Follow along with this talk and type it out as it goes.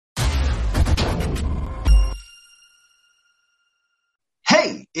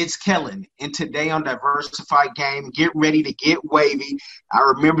It's Kellen, and today on Diversified Game, get ready to get wavy. I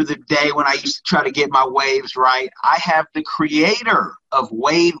remember the day when I used to try to get my waves right. I have the creator of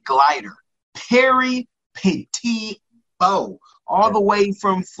Wave Glider, Perry Petit Beau, all Yes, the way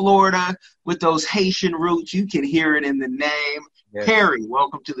from Florida with those Haitian roots. You can hear it in the name. yes. Perry,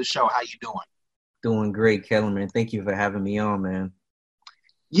 welcome to the show. How you doing? Doing great, Kellerman. Man. Thank you for having me on, man.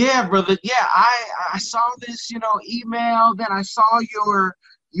 Yeah, brother. Yeah, I saw this, email. Then I saw your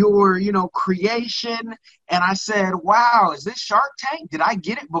creation, and I said, "Wow, is this Shark Tank? Did I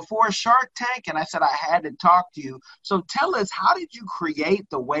get it before Shark Tank?" And I said I had to talk to you. So tell us, how did you create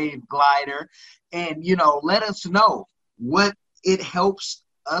the Wave Glider, and let us know what it helps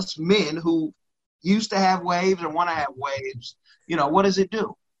us men who used to have waves and want to have waves. What does it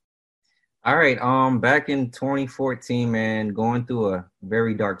do? All right. Back in 2014, man, going through a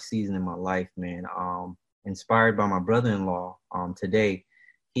very dark season in my life, man. Inspired by my brother-in-law. Today,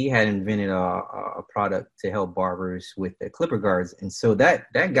 he had invented a product to help barbers with the clipper guards, and so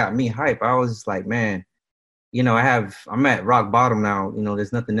that got me hype. I was just like, man, I'm at rock bottom now.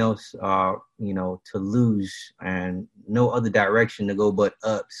 There's nothing else, to lose, and no other direction to go but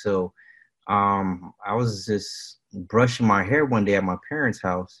up. So, I was just brushing my hair one day at my parents'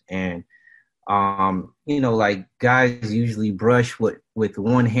 house, and like guys usually brush with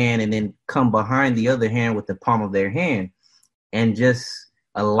one hand and then come behind the other hand with the palm of their hand, and just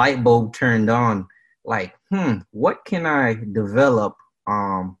a light bulb turned on, like, what can I develop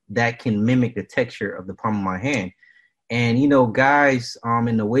that can mimic the texture of the palm of my hand? And guys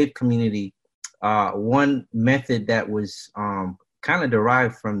in the wave community, one method that was kind of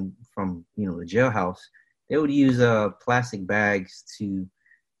derived from the jailhouse, they would use plastic bags to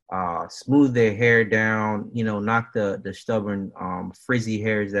smooth their hair down, knock the stubborn frizzy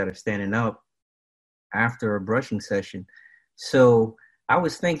hairs that are standing up after a brushing session. So I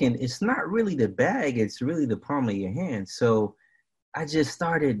was thinking, it's not really the bag, it's really the palm of your hand. So I just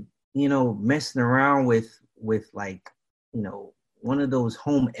started, messing around with like, one of those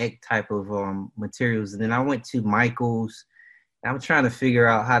home ec type of materials. And then I went to Michael's. I'm trying to figure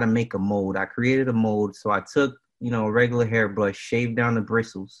out how to make a mold. I created a mold. So I took, a regular hairbrush, shaved down the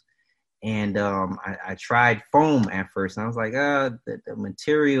bristles. And I tried foam at first. And I was like, the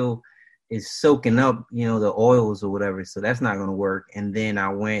material is soaking up, the oils or whatever. So that's not going to work. And then I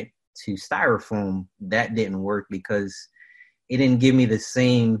went to styrofoam. That didn't work because it didn't give me the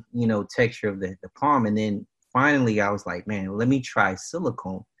same, texture of the palm. And then finally I was like, man, let me try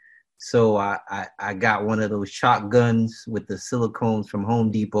silicone. So I got one of those chalk guns with the silicones from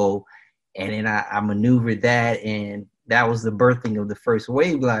Home Depot. And then I maneuvered that, and that was the birthing of the first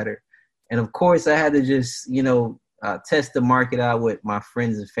wave glider. And of course, I had to just, test the market out with my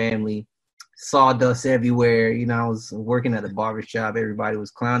friends and family. Sawdust everywhere. I was working at a barbershop. Everybody was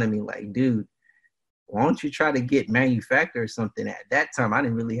clowning me like, dude, why don't you try to get manufactured or something? At that time, I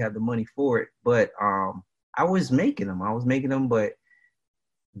didn't really have the money for it. But I was making them. But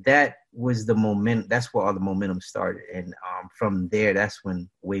that was the moment. That's where all the momentum started. And from there, that's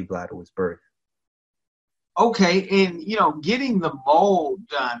when Wave Glider was birthed. Okay, and getting the mold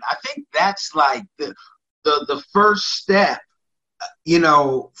done, I think that's like the first step,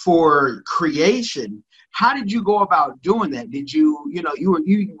 for creation. How did you go about doing that? Did you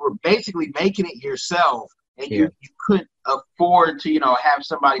were basically making it yourself, and Yeah. you couldn't afford to have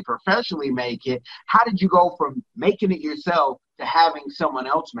somebody professionally make it? How did you go from making it yourself to having someone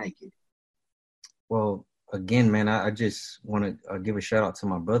else make it? Well, again, man, I just want to give a shout out to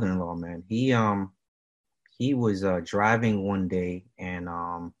my brother-in-law, man. He was driving one day, and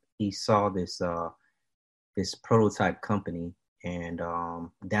he saw this prototype company, and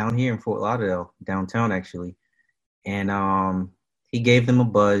down here in Fort Lauderdale, downtown actually, and he gave them a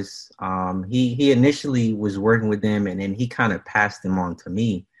buzz. He initially was working with them, and then he kind of passed them on to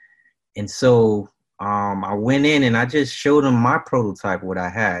me, and so I went in and I just showed them my prototype, what I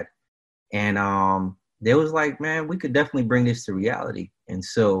had, and they was like, man, we could definitely bring this to reality. And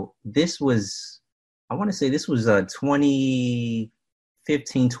so I want to say this was 2015,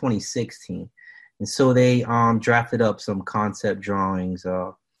 2016. And so they drafted up some concept drawings.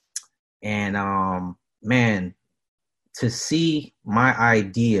 And man, to see my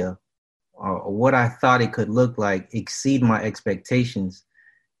idea, what I thought it could look like, exceed my expectations,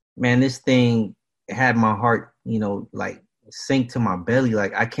 man, this thing had my heart, like sink to my belly.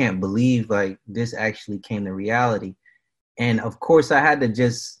 Like, I can't believe like this actually came to reality. And of course I had to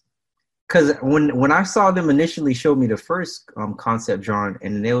just, because when I saw them initially show me the first concept drawing,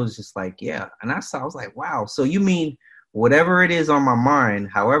 and it was just like, yeah. And I was like, wow. So you mean whatever it is on my mind,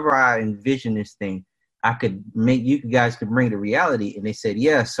 however I envision this thing, I could make, you guys could bring the reality. And they said,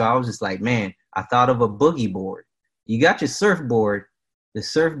 yeah. So I was just like, man, I thought of a boogie board. You got your surfboard. The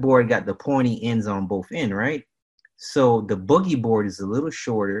surfboard got the pointy ends on both ends, right? So the boogie board is a little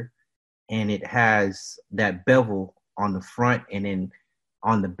shorter and it has that bevel on the front, and then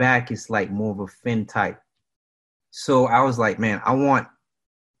on the back, it's like more of a fin type. So I was like, man, I want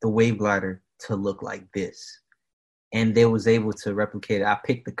the wave glider to look like this. And they was able to replicate it. I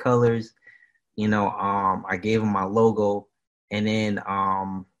picked the colors, I gave them my logo, and then,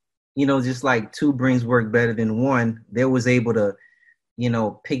 just like two brains work better than one, they was able to,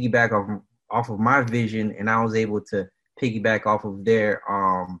 piggyback off of my vision, and I was able to piggyback off of their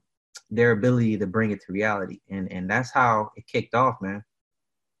ability to bring it to reality. And that's how it kicked off, man.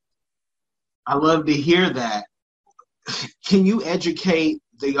 I love to hear that. Can you educate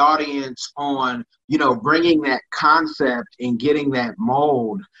the audience on, bringing that concept and getting that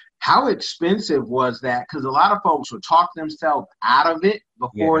mold? How expensive was that? Because a lot of folks would talk themselves out of it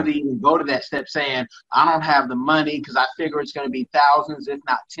before they even go to that step, saying, I don't have the money because I figure it's going to be thousands, if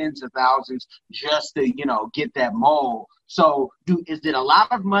not tens of thousands, just to, get that mold. So is it a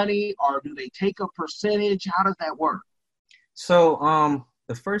lot of money, or do they take a percentage? How does that work? So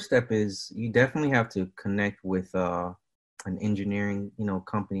the first step is you definitely have to connect with an engineering,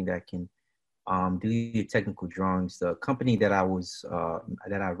 company that can do your technical drawings. The company that I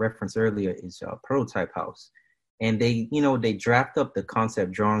referenced earlier is Prototype House, and they draft up the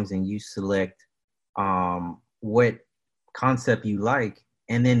concept drawings, and you select what concept you like,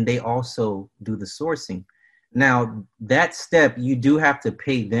 and then they also do the sourcing. Now that step, you do have to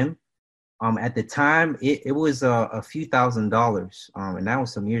pay them. At the time, it was a few $1,000s, and that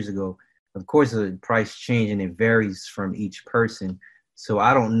was some years ago. Of course, the price change and it varies from each person. So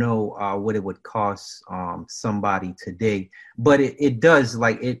I don't know what it would cost somebody today, but it does,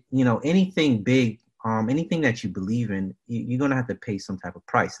 like it, anything big, anything that you believe in, you're going to have to pay some type of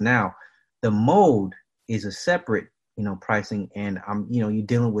price. Now, the mold is a separate, pricing, and you're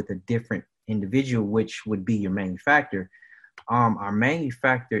dealing with a different individual, which would be your manufacturer. Our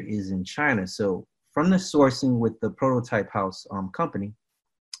manufacturer is in China. So from the sourcing with the Prototype House company,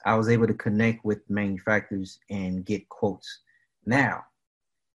 I was able to connect with manufacturers and get quotes. Now,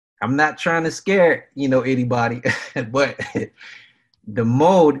 I'm not trying to scare, anybody, but the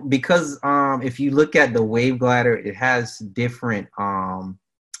mold, because if you look at the wave glider, it has different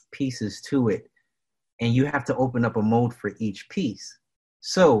pieces to it, and you have to open up a mold for each piece.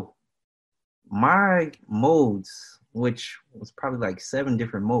 So my molds, which was probably like 7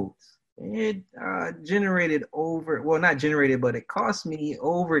 different molds, it generated not generated, but it cost me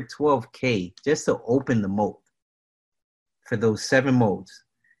over $12,000 just to open the mold for those 7 molds.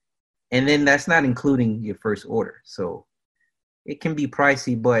 And then that's not including your first order. So it can be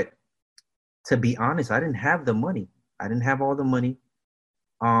pricey, but to be honest, I didn't have the money. I didn't have all the money.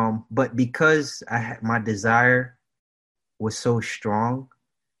 But because my desire was so strong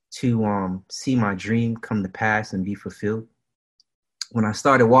to see my dream come to pass and be fulfilled, when I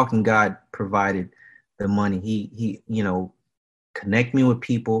started walking, God provided the money. He connect me with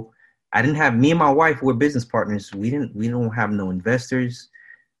people. Me and my wife were business partners. We don't have no investors.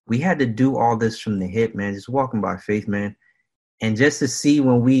 We had to do all this from the hip, man, just walking by faith, man. And just to see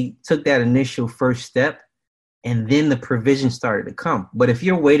when we took that initial first step, and then the provision started to come. But if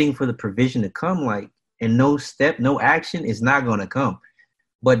you're waiting for the provision to come, and no step, no action, it's not going to come.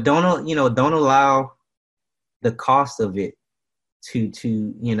 But don't allow the cost of it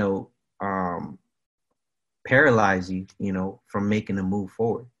to paralyze you, from making a move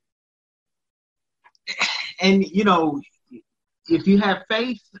forward. And, if you have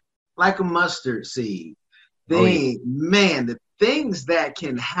faith like a mustard seed, then, man, the things that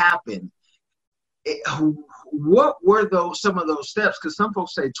can happen. What were some of those steps? Because some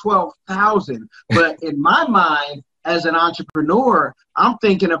folks say 12,000, but in my mind, as an entrepreneur, I'm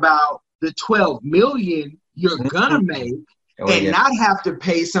thinking about the 12 million you're gonna make, not have to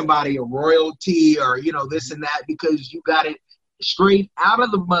pay somebody a royalty or this and that, because you got it straight out of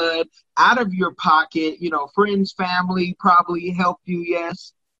the mud, out of your pocket. Friends, family probably helped you.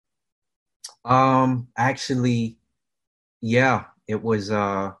 Yes. Actually, yeah, it was.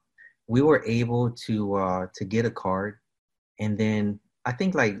 We were able to get a card, and then I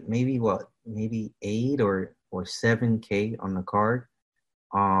think maybe 8 or $7,000 on the card,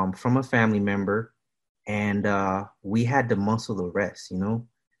 from a family member, and we had to muscle the rest.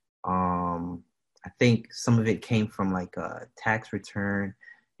 I think some of it came from a tax return.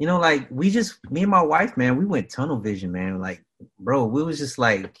 Me and my wife, man, we went tunnel vision, man. Bro, we was just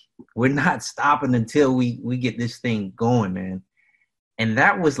we're not stopping until we get this thing going, man. And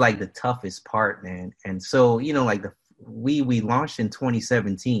that was like the toughest part, man. And so, like we launched in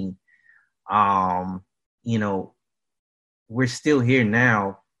 2017. You know, we're still here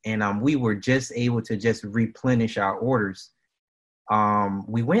now, and we were just able to just replenish our orders.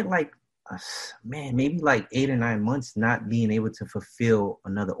 We went like maybe like 8 or 9 months not being able to fulfill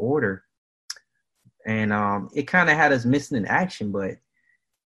another order. And it kind of had us missing in action, but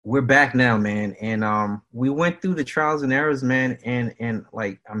we're back now, man. And we went through the trials and errors, man. And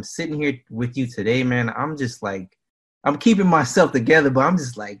like, I'm sitting here with you today, man. I'm just like, I'm keeping myself together, but I'm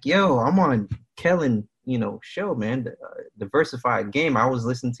just like, yo, I'm on Kellen, show, man. The, Diversified Game. I was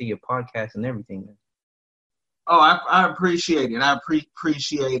listening to your podcast and everything, man. Oh, I appreciate it. I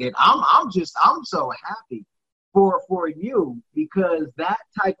appreciate it. I'm so happy for you, because that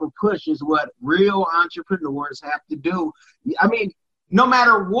type of push is what real entrepreneurs have to do. I mean, no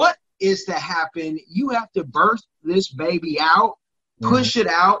matter what is to happen, you have to birth this baby out, push it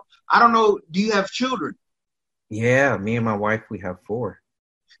out. I don't know. Do you have children? Yeah, me and my wife, we have 4.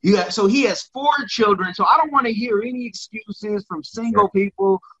 Yeah, so he has 4 children. So I don't want to hear any excuses from single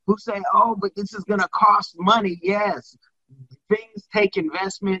people who say, oh, but this is going to cost money. Yes, things take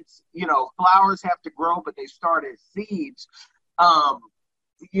investments. Flowers have to grow, but they start as seeds.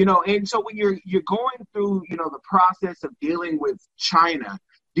 And so when you're going through, the process of dealing with China,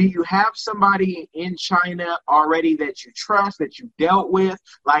 do you have somebody in China already that you trust, that you dealt with?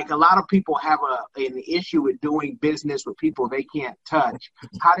 Like, a lot of people have an issue with doing business with people they can't touch.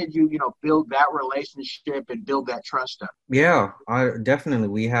 How did you, build that relationship and build that trust up? Yeah, definitely.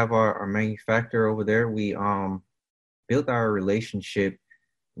 We have our manufacturer over there. We built our relationship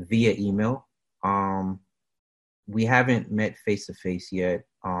via email. We haven't met face to face yet.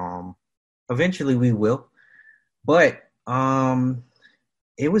 Eventually we will, but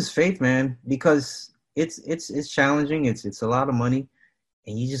it was faith, man, because it's challenging. It's a lot of money,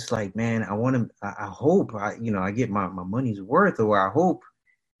 and you just like, man, I hope I get my money's worth, or I hope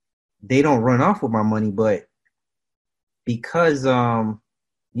they don't run off with my money. But because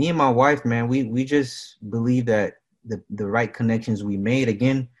me and my wife, man, we just believe that the right connections we made,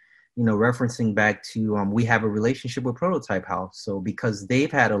 again, referencing back to we have a relationship with Prototype House. So because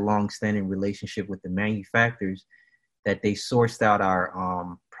they've had a long-standing relationship with the manufacturers that they sourced out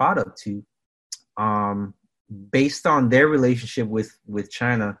our product to, based on their relationship with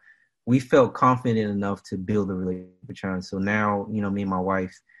China, we felt confident enough to build a relationship with China. So now, me and my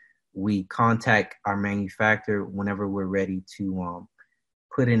wife, we contact our manufacturer whenever we're ready to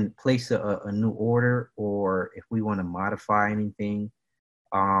place a new order, or if we want to modify anything,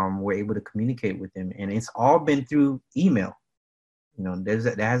 we're able to communicate with them. And it's all been through email.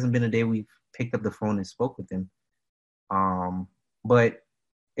 There hasn't been a day we've picked up the phone and spoke with them. But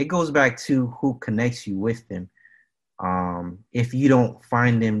it goes back to who connects you with them. If you don't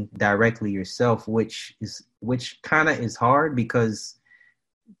find them directly yourself, which kind of is hard, because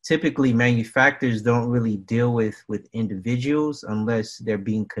typically manufacturers don't really deal with individuals unless they're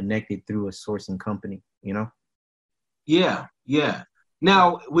being connected through a sourcing company, Yeah.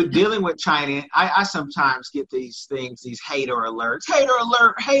 Now, with dealing with China, I sometimes get these things, these hater alerts,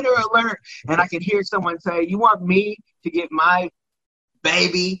 and I can hear someone say, you want me to get my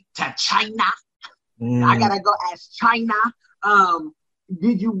baby to China? I got to go ask China.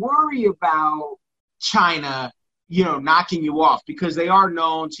 Did you worry about China, knocking you off? Because they are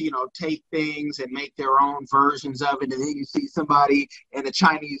known to, take things and make their own versions of it. And then you see somebody in a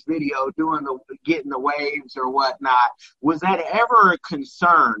Chinese video getting the waves or whatnot. Was that ever a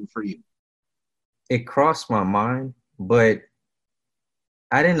concern for you? It crossed my mind, but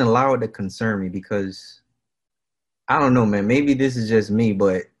I didn't allow it to concern me, because I don't know, man, maybe this is just me,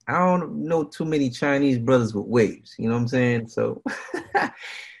 but I don't know too many Chinese brothers with waves. You know what I'm saying? So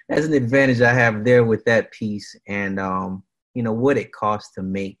that's an advantage I have there with that piece. And, what it costs to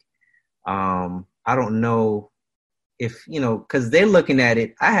make. I don't know if, because they're looking at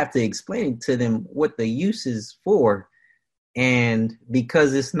it, I have to explain to them what the use is for. And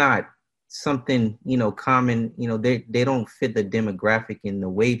because it's not something, common, they don't fit the demographic in the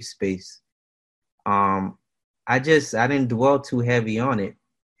wave space. I didn't dwell too heavy on it.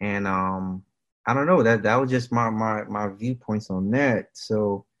 And I don't know, that was just my viewpoints on that.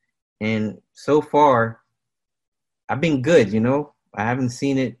 So, and so far I've been good, I haven't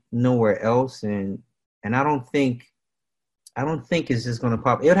seen it nowhere else. And I don't think it's just going to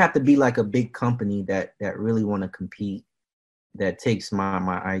pop. It would have to be like a big company that really want to compete, that takes my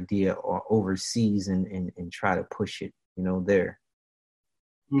idea or overseas and try to push it, there.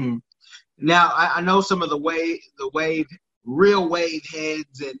 Now, I know some of the real wave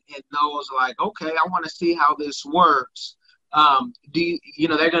heads and those like, okay, I want to see how this works. Do you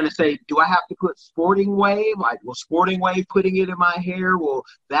know, they're going to say, do I have to put Sporting Wave? Like, will Sporting Wave putting it in my hair, will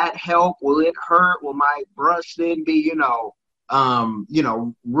that help? Will it hurt? Will my brush then be,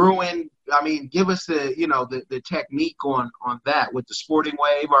 ruined? I mean, give us the technique on that with the Sporting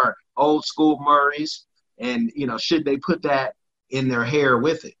Wave or old school Murray's, and should they put that in their hair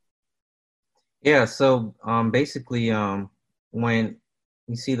with it? Yeah, so basically when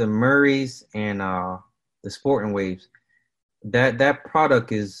you see the Murrays and the Sporting Waves, that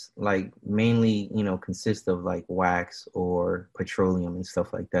product is like mainly, consists of like wax or petroleum and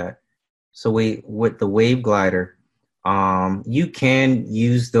stuff like that. So with the Wave Glider, you can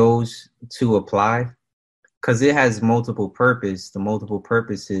use those to apply because it has multiple purpose. The multiple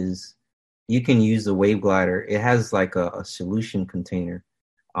purpose is you can use the Wave Glider. It has like a solution container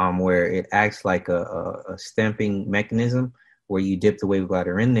where it acts like a stamping mechanism where you dip the Wave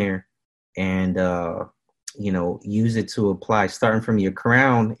Glider in there and use it to apply starting from your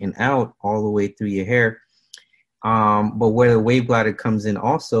crown and out all the way through your hair. But where the Wave Glider comes in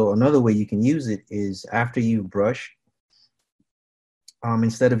also, another way you can use it is after you brush,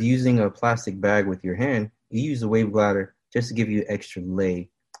 instead of using a plastic bag with your hand, you use the Wave Glider just to give you extra lay,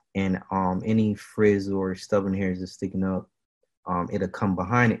 and any frizz or stubborn hairs that's sticking up, it'll come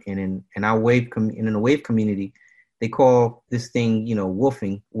behind it. And in our in the wave community, they call this thing,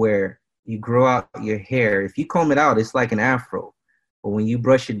 woofing, where you grow out your hair. If you comb it out, it's like an afro. But when you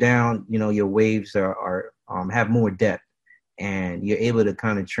brush it down, your waves are have more depth, and you're able to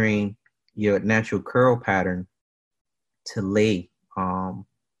kind of train your natural curl pattern to lay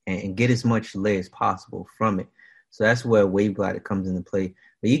and get as much lay as possible from it. So that's where Wave Glider comes into play.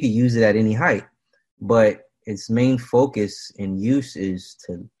 But you can use it at any height, but its main focus and use is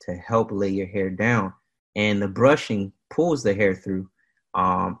to help lay your hair down, and the brushing pulls the hair through,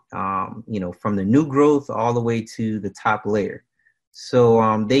 from the new growth all the way to the top layer.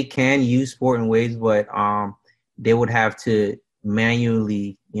 So they can use Sporting Waves, but they would have to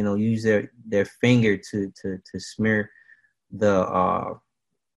manually, use their finger to smear the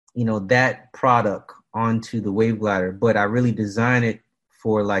that product onto the Wave Glider. But I really design it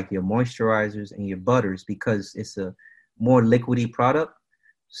for like your moisturizers and your butters because it's a more liquidy product.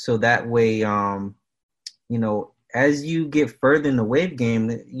 So that way, as you get further in the wave game,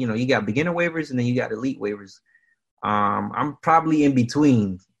 you got beginner waivers and then you got elite waivers. I'm probably in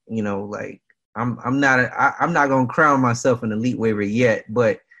between, like I'm not going to crown myself an elite waiver yet,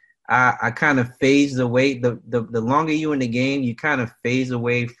 but I kind of phase away. The longer you in the game, you kind of phase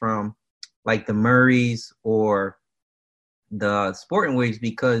away from like the Murrays or the Sporting Waves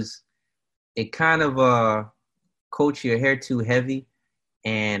because it kind of coats your hair too heavy,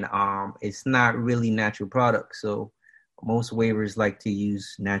 and it's not really natural products. So most waivers like to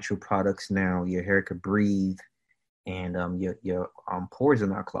use natural products now. Your hair could breathe, and your pores are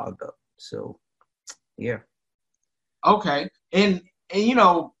not clogged up. So yeah. Okay, and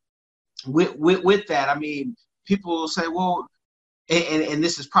with that, I mean, people will say, well, and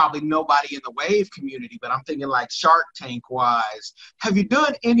this is probably nobody in the wave community, but I'm thinking like Shark Tank wise, have you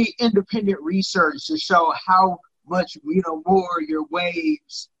done any independent research to show how much more your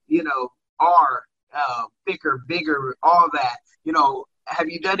waves are thicker, bigger, all that? Have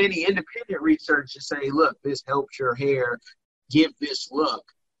you done any independent research to say, look, this helps your hair give this look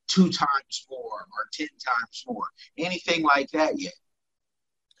 2 times more or 10 times more? Anything like that yet?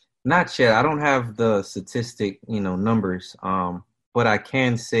 Not yet. I don't have the statistic, numbers. What I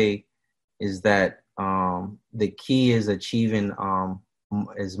can say is that the key is achieving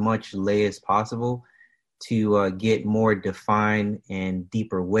as much lay as possible to get more defined and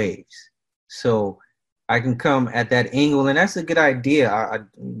deeper waves. So I can come at that angle, and that's a good idea.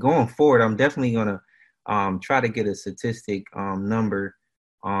 Going forward, I'm definitely gonna try to get a statistic number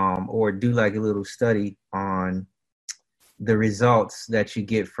or do like a little study on the results that you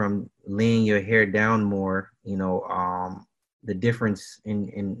get from laying your hair down more, the difference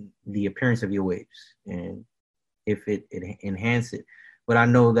in the appearance of your waves and if it enhance it. But I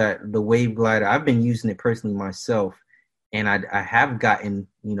know that the Wave Glider, I've been using it personally myself, and I have gotten,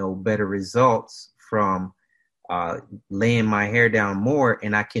 better results from laying my hair down more,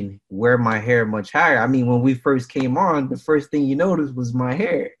 and I can wear my hair much higher. I mean, when we first came on, the first thing you noticed was my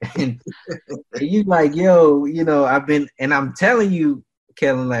hair. And you like, yo, and I'm telling you,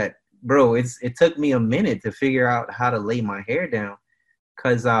 Kellen, that, bro, it took me a minute to figure out how to lay my hair down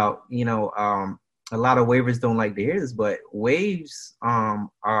because, a lot of waivers don't like to hear this, but waves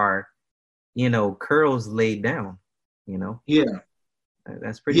are, curls laid down, Yeah.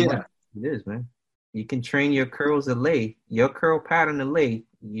 That's pretty much what it is, man. You can train your curls to lay, your curl pattern to lay.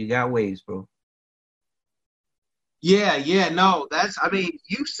 You got waves, bro. Yeah, no, I mean,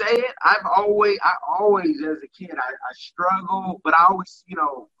 you say it. I always, as a kid, I struggle, but I always,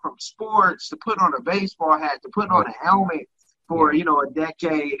 from sports to put on a baseball hat, to put on Oh, a helmet for, yeah. a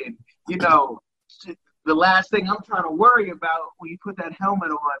decade. And, you know, the last thing I'm trying to worry about when you put that helmet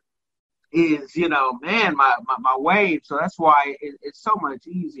on is, man, my wave. So that's why it's so much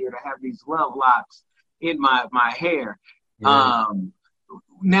easier to have these glove locks in my hair. Yeah. Um,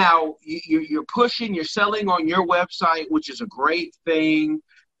 Now you're pushing, you're selling on your website, which is a great thing.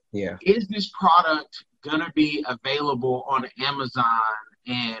 Yeah. Is this product gonna be available on Amazon,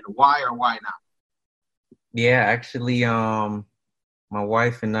 and why or why not? Yeah, actually, my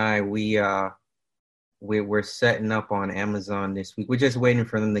wife and I, we're setting up on Amazon this week. We're just waiting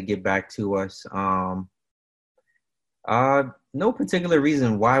for them to get back to us. No particular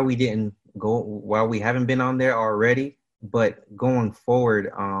reason why we haven't been on there already, but going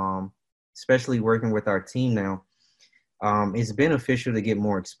forward, especially working with our team now, it's beneficial to get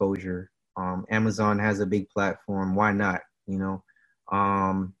more exposure. Amazon has a big platform. Why not?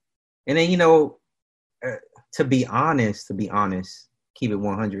 Um, and then, uh, to be honest, keep it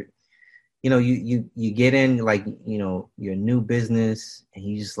 100. You get in like, your new business and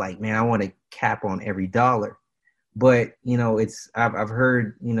you just like, man, I want to cap on every dollar. But, I've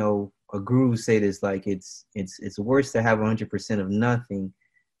heard, a guru say this, like it's worse to have 100% of nothing,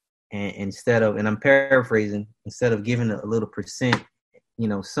 and and I'm paraphrasing, instead of giving a little percent,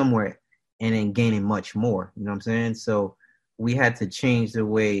 somewhere, and then gaining much more. You know what I'm saying? So we had to change the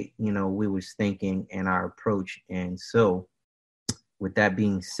way, we was thinking and our approach. And so with that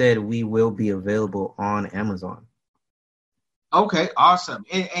being said, we will be available on Amazon. Okay, awesome.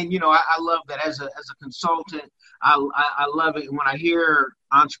 And I love that as a consultant. I love it when I hear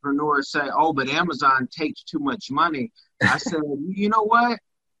entrepreneurs say, "Oh, but Amazon takes too much money." I said, "You know what?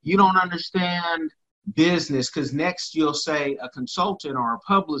 You don't understand business, because next you'll say a consultant or a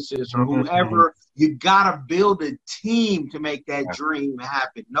publicist or Mhm. whoever. You gotta build a team to make that Yeah, dream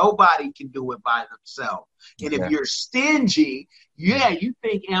happen. Nobody can do it by themselves. And if you're exactly. stingy, yeah, you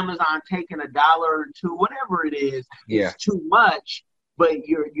think Amazon taking a dollar or two, whatever it is Yeah, too much, but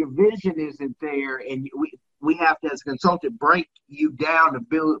your vision isn't there, and we have to, as a consultant, break you down to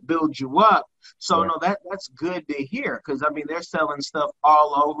build you up. So yeah. no, that's good to hear, because I mean they're selling stuff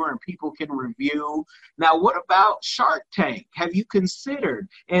all over and people can review. Now, what about Shark Tank? Have you considered?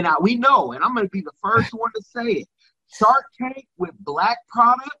 And we know, and I'm going to be the first one to say it. Shark Tank with black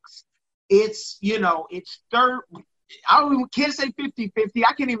products, it's third. Can't say 50-50.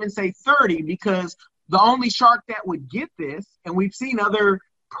 I can't even say 30, because the only shark that would get this, and we've seen other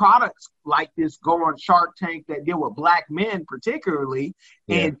products like this go on Shark Tank that deal with black men particularly,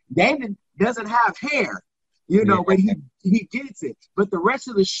 Yeah, and David doesn't have hair, yeah. but he gets it. But the rest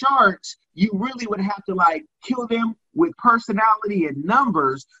of the sharks, you really would have to like kill them with personality and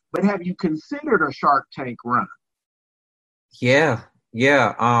numbers. But have you considered a Shark Tank run? Yeah,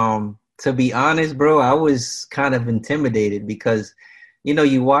 yeah. To be honest, bro, I was kind of intimidated because,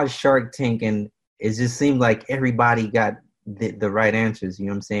 you watch Shark Tank and it just seemed like everybody got the right answers, you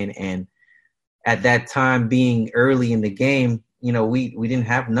know what I'm saying? And at that time, being early in the game, we didn't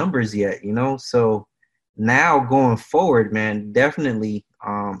have numbers yet, So now going forward, man, definitely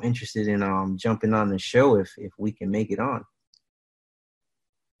interested in jumping on the show if we can make it on.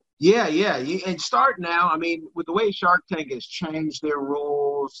 Yeah. And start now. I mean, with the way Shark Tank has changed their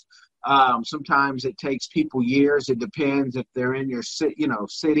rules, sometimes it takes people years. It depends if they're in your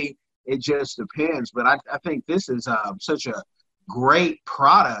city. It just depends. But I think this is such a great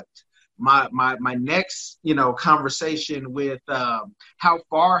product. My next conversation with how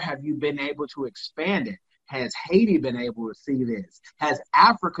far have you been able to expand it? Has Haiti been able to see this? Has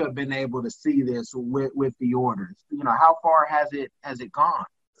Africa been able to see this with the orders? How far has it gone?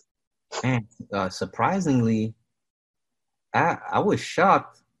 And surprisingly, I was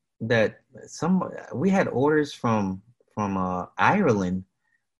shocked that we had orders from Ireland,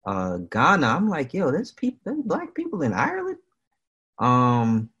 Ghana. I'm like, yo, there's black people in Ireland.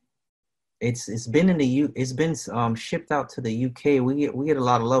 Um, it's been it's been shipped out to the UK. We get a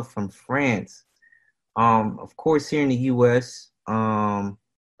lot of love from France. Of course here in the US.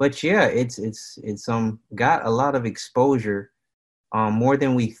 But yeah, it's got a lot of exposure, more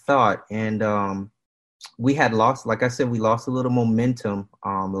than we thought. And we had lost, like I said, we lost a little momentum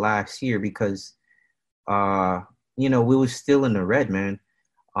last year because we were still in the red, man.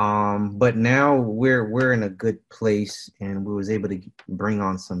 But now we're in a good place, and we was able to bring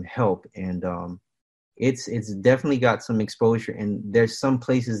on some help, and it's definitely got some exposure, and there's some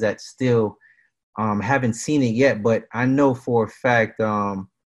places that still haven't seen it yet, but I know for a fact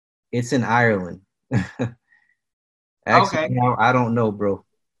it's in Ireland. Actually, Okay. I don't know, bro.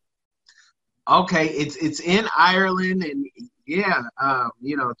 Okay, it's in Ireland, and yeah,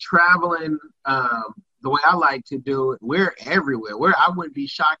 traveling the way I like to do it, we're everywhere. I wouldn't be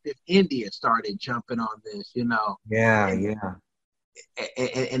shocked if India started jumping on this, Yeah, and yeah.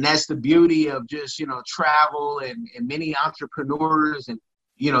 and that's the beauty of just travel, and many entrepreneurs and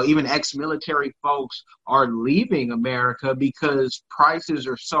even ex-military folks are leaving America because prices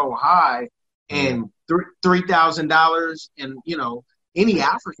are so high, Yeah. and $3,000 in any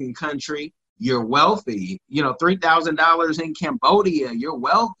African country, you're wealthy. $3,000 in Cambodia, you're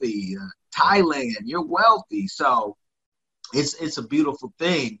wealthy. Thailand, you're wealthy. So it's a beautiful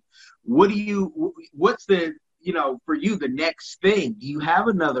thing. What's the for you the next thing? Do you have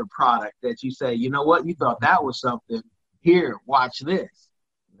another product that you say, what, you thought that was something? Here, watch this.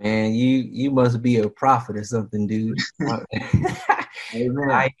 Man, you must be a prophet or something, dude.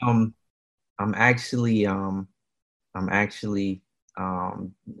 Amen. I I'm actually I'm actually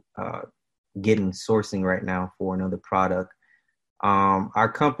um uh getting sourcing right now for another product.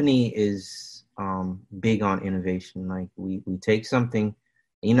 Our company is big on innovation. Like we take something,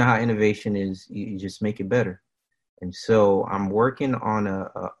 you know how innovation is, you just make it better. And so I'm working on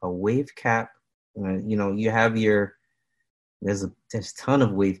a wave cap. You have there's a ton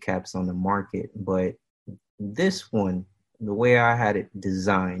of wave caps on the market, but this one, the way I had it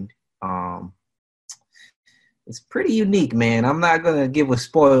designed, um, it's pretty unique, man. I'm not gonna give a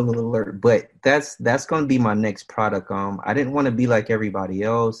spoiler alert, but that's gonna be my next product. I didn't want to be like everybody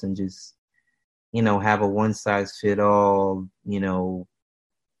else and just have a one size fit all,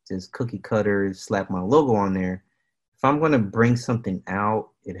 just cookie cutter, slap my logo on there. If I'm gonna bring something out,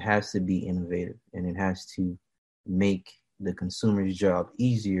 it has to be innovative and it has to make the consumer's job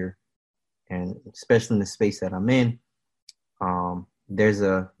easier. And especially in the space that I'm in, there's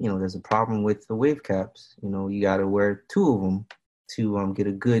a problem with the wave caps. You got to wear two of them to get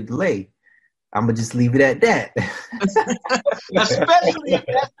a good lay. I'm gonna just leave it at that. Especially if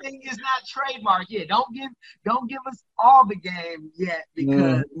that thing is not trademarked. Yeah, don't give us all the game yet,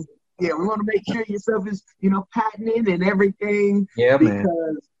 because Mm, yeah, we want to make sure your stuff is patented and everything, yeah, man.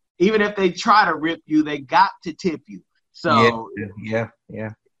 because even if they try to rip you, they got to tip you. Yeah, So yeah,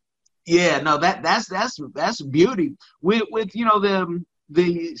 yeah. yeah, no, that's beauty with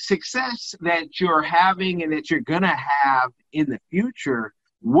the success that you're having and that you're gonna have in the future.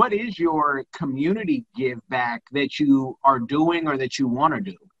 What is your community give back that you are doing or that you want to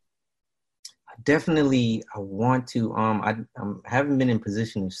do? Definitely, I want to. I haven't been in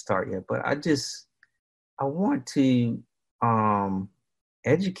position to start yet, but I want to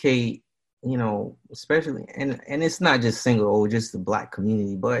educate, especially, and it's not just just the Black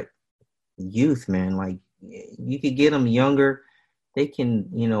community, but youth, man. Like you could get them younger, they can,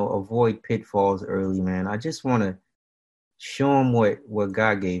 avoid pitfalls early, man. I just want to show them what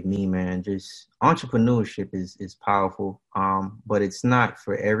God gave me, man. Just entrepreneurship is powerful, but it's not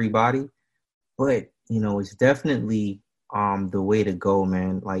for everybody. But it's definitely the way to go,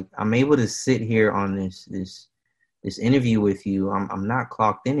 man. Like I'm able to sit here on this interview with you. I'm not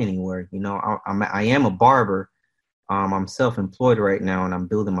clocked in anywhere. I am a barber. I'm self-employed right now, and I'm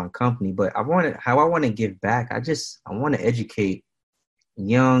building my company. But I want to give back. I want to educate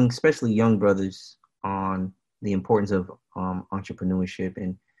especially young brothers, on the importance of entrepreneurship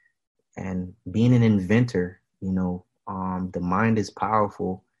and being an inventor. The mind is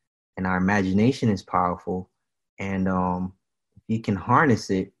powerful, and our imagination is powerful, and if you can harness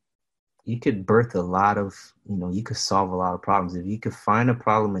it, you could birth a lot of, you could solve a lot of problems. If you could find a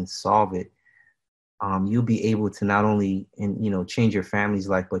problem and solve it, you'll be able to not only change your family's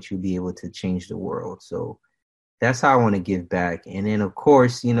life, but you'll be able to change the world. So that's how I want to give back. And then of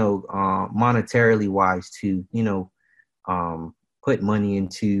course, monetarily wise too, put money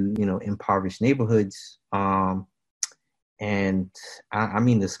into, impoverished neighborhoods. And I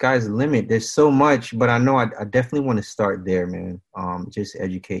mean, the sky's the limit. There's so much, but I know I definitely want to start there, man. Just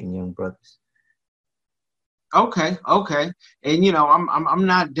educating young brothers. Okay. And I'm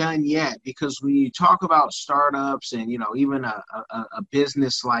not done yet, because when you talk about startups and even a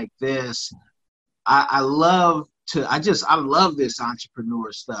business like this, I love I love this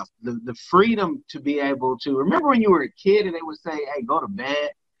entrepreneur stuff. The freedom to be able to remember when you were a kid and they would say, "Hey, go to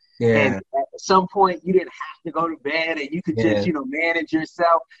bed." And Yeah, at some point you didn't have to go to bed and you could just, yeah, manage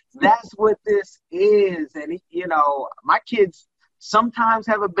yourself. That's what this is. And, my kids sometimes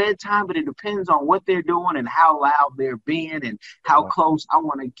have a bedtime, but it depends on what they're doing and how loud they're being and how close I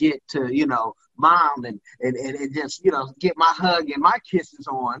want to get to, mom and just, get my hug and my kisses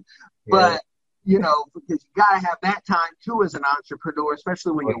on. yeah, But because you got to have that time too as an entrepreneur,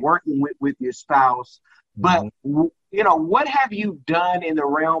 especially when you're working with your spouse. But, what have you done in the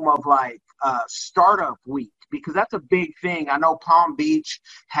realm of like startup week? Because that's a big thing. I know Palm Beach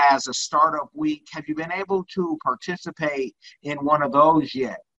has a startup week. Have you been able to participate in one of those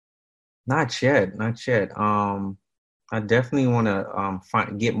yet? Not yet, not yet. I definitely want to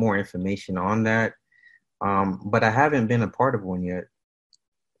get more information on that. But I haven't been a part of one yet.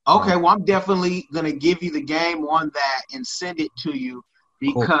 Okay, well, I'm definitely going to give you the game on that and send it to you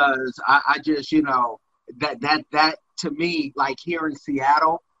because cool. I just, that to me, like here in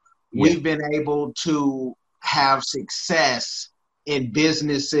Seattle, we've been able to have success in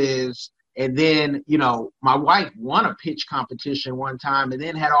businesses. And then, my wife won a pitch competition one time and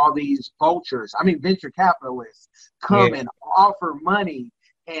then had all these venture capitalists come and offer money.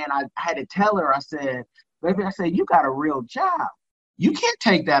 And I had to tell her, I said, baby, you got a real job. You can't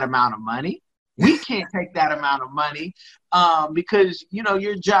take that amount of money. We can't take that amount of money because,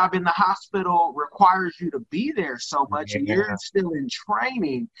 your job in the hospital requires you to be there so much and you're still in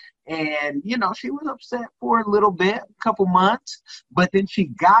training. And, she was upset for a little bit, a couple months, but then she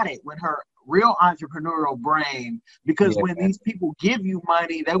got it with her real entrepreneurial brain because when these people give you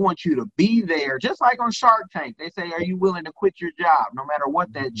money, they want you to be there. Just like on Shark Tank, they say, are you willing to quit your job, no matter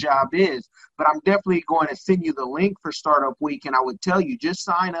what that job is? But I'm definitely going to send you the link for Startup Week. And I would tell you, just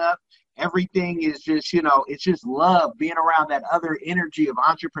sign up. Everything is just, it's just love being around that other energy of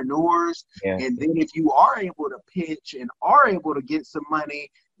entrepreneurs. Yeah. And then if you are able to pitch and are able to get some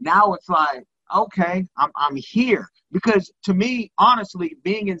money, now it's like, okay, I'm here. Because to me, honestly,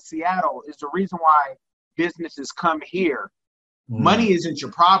 being in Seattle is the reason why businesses come here. Money isn't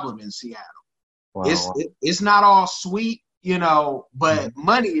your problem in Seattle. Wow. It's not all sweet, but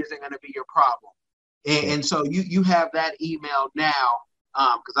money isn't going to be your problem. And so you have that email now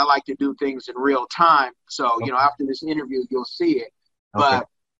because I like to do things in real time. So, after this interview, you'll see it. Okay.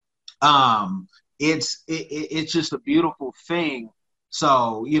 But it's just a beautiful thing.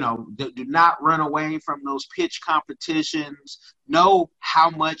 So, do not run away from those pitch competitions. Know how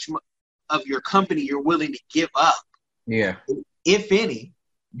much of your company you're willing to give up. Yeah. If any.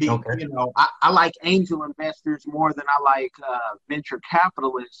 I like angel investors more than I like venture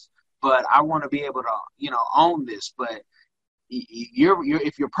capitalists, but I want to be able to, own this. But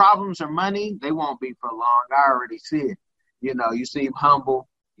if your problems are money, they won't be for long. I already see it. You seem humble.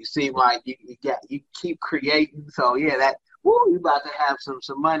 You seem like you keep creating. So, you about to have some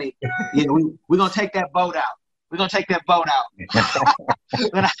money. We're going to take that boat out. We're going to take that boat out.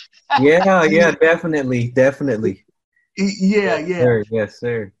 Yeah, definitely. Yeah. Yes,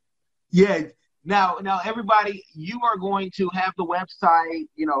 sir. Yeah. Now, everybody, you are going to have the website.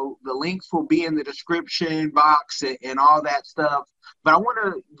 The links will be in the description box and all that stuff. But I want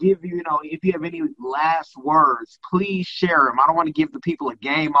to give you, if you have any last words, please share them. I don't want to give the people a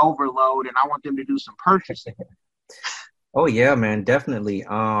game overload, and I want them to do some purchasing. Oh yeah, man, definitely.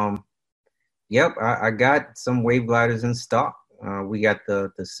 Yep, I got some wave gliders in stock. We got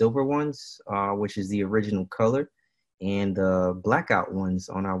the silver ones, which is the original color, and the blackout ones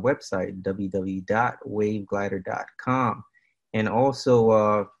on our website, www.waveglider.com. And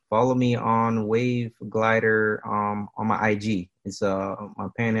also follow me on Wave Glider on my IG. It's my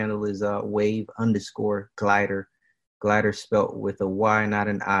panhandle is wave_glider. Glider spelt with a Y, not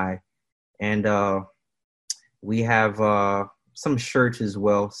an I. And we have some shirts as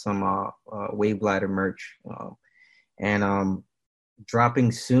well, some Wave Glider merch. And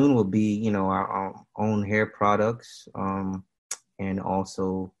dropping soon will be, our own hair products. And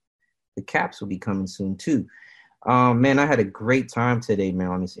also the caps will be coming soon too. Man, I had a great time today, man,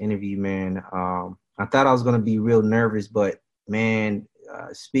 on this interview, man. I thought I was going to be real nervous, but man,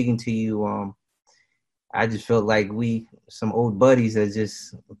 speaking to you, I just felt like some old buddies that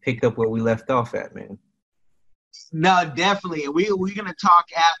just picked up where we left off at, man. No, definitely. We're going to talk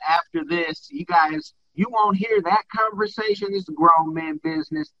after this. You guys, you won't hear that conversation. It's a grown man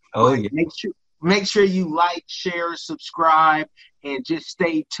business. Oh, yeah. Make sure you like, share, subscribe, and just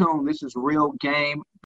stay tuned. This is Real Game.